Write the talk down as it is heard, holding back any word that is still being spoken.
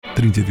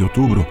30 de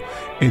outubro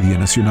é Dia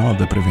Nacional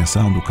da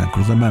Prevenção do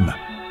Cancro da Mama.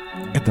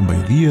 É também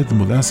o dia de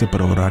mudança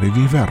para o horário de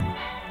inverno.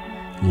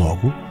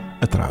 Logo,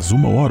 atrasa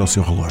 1 hora o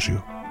seu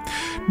relógio.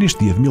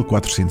 Neste dia de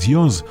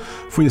 1411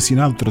 foi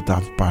assinado o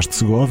Tratado de Paz de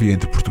Segóvia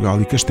entre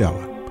Portugal e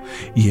Castela.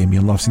 E em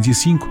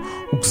 1905,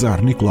 o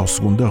czar Nicolau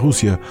II da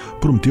Rússia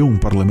prometeu um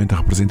parlamento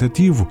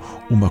representativo,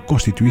 uma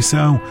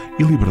Constituição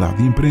e liberdade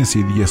de imprensa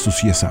e de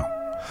associação.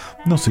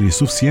 Não seria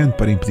suficiente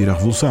para impedir a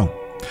Revolução.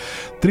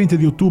 30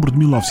 de outubro de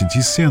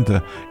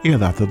 1960 é a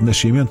data de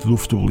nascimento do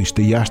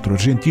futebolista e astro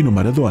argentino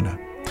Maradona.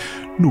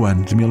 No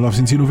ano de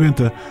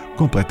 1990,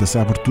 completa-se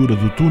a abertura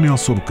do túnel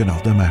sob o Canal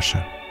da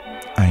Mancha.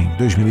 Em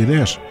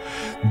 2010,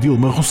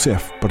 Dilma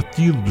Rousseff,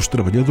 Partido dos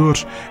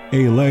Trabalhadores, é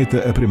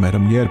eleita a primeira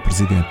mulher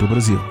presidente do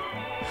Brasil.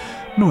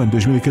 No ano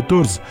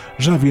 2014,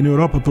 já havia na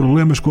Europa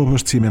problemas com o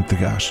abastecimento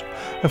de gás.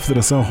 A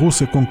Federação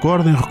Russa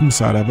concorda em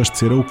recomeçar a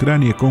abastecer a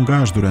Ucrânia com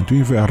gás durante o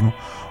inverno,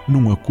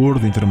 num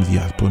acordo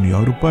intermediado pela União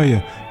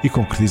Europeia e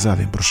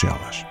concretizado em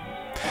Bruxelas.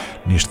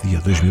 Neste dia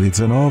de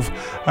 2019,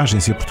 a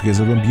Agência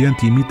Portuguesa do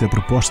Ambiente emite a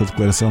proposta de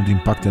declaração de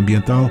impacto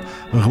ambiental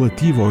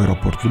relativa ao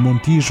aeroporto de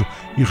Montijo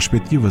e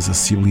respectivas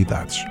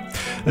acessibilidades.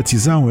 A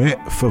decisão é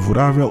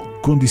favorável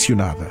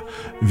condicionada,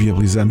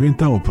 viabilizando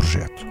então o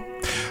projeto.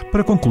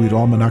 Para concluir o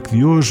almanaque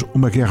de hoje,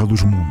 uma guerra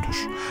dos mundos.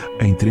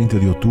 Em 30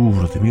 de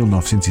outubro de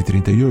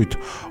 1938,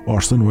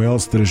 Orson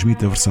Welles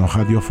transmite a versão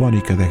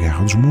radiofónica da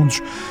Guerra dos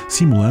Mundos,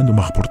 simulando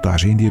uma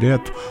reportagem em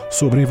direto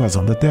sobre a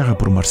invasão da Terra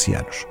por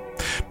marcianos.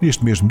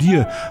 Neste mesmo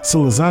dia,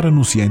 Salazar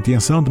anuncia a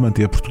intenção de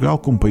manter Portugal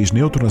como país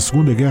neutro na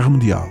Segunda Guerra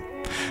Mundial.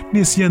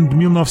 Nesse ano de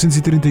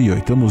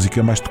 1938, a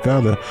música mais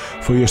tocada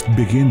foi este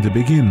Begin the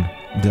Begin,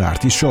 de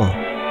Artie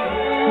Shaw.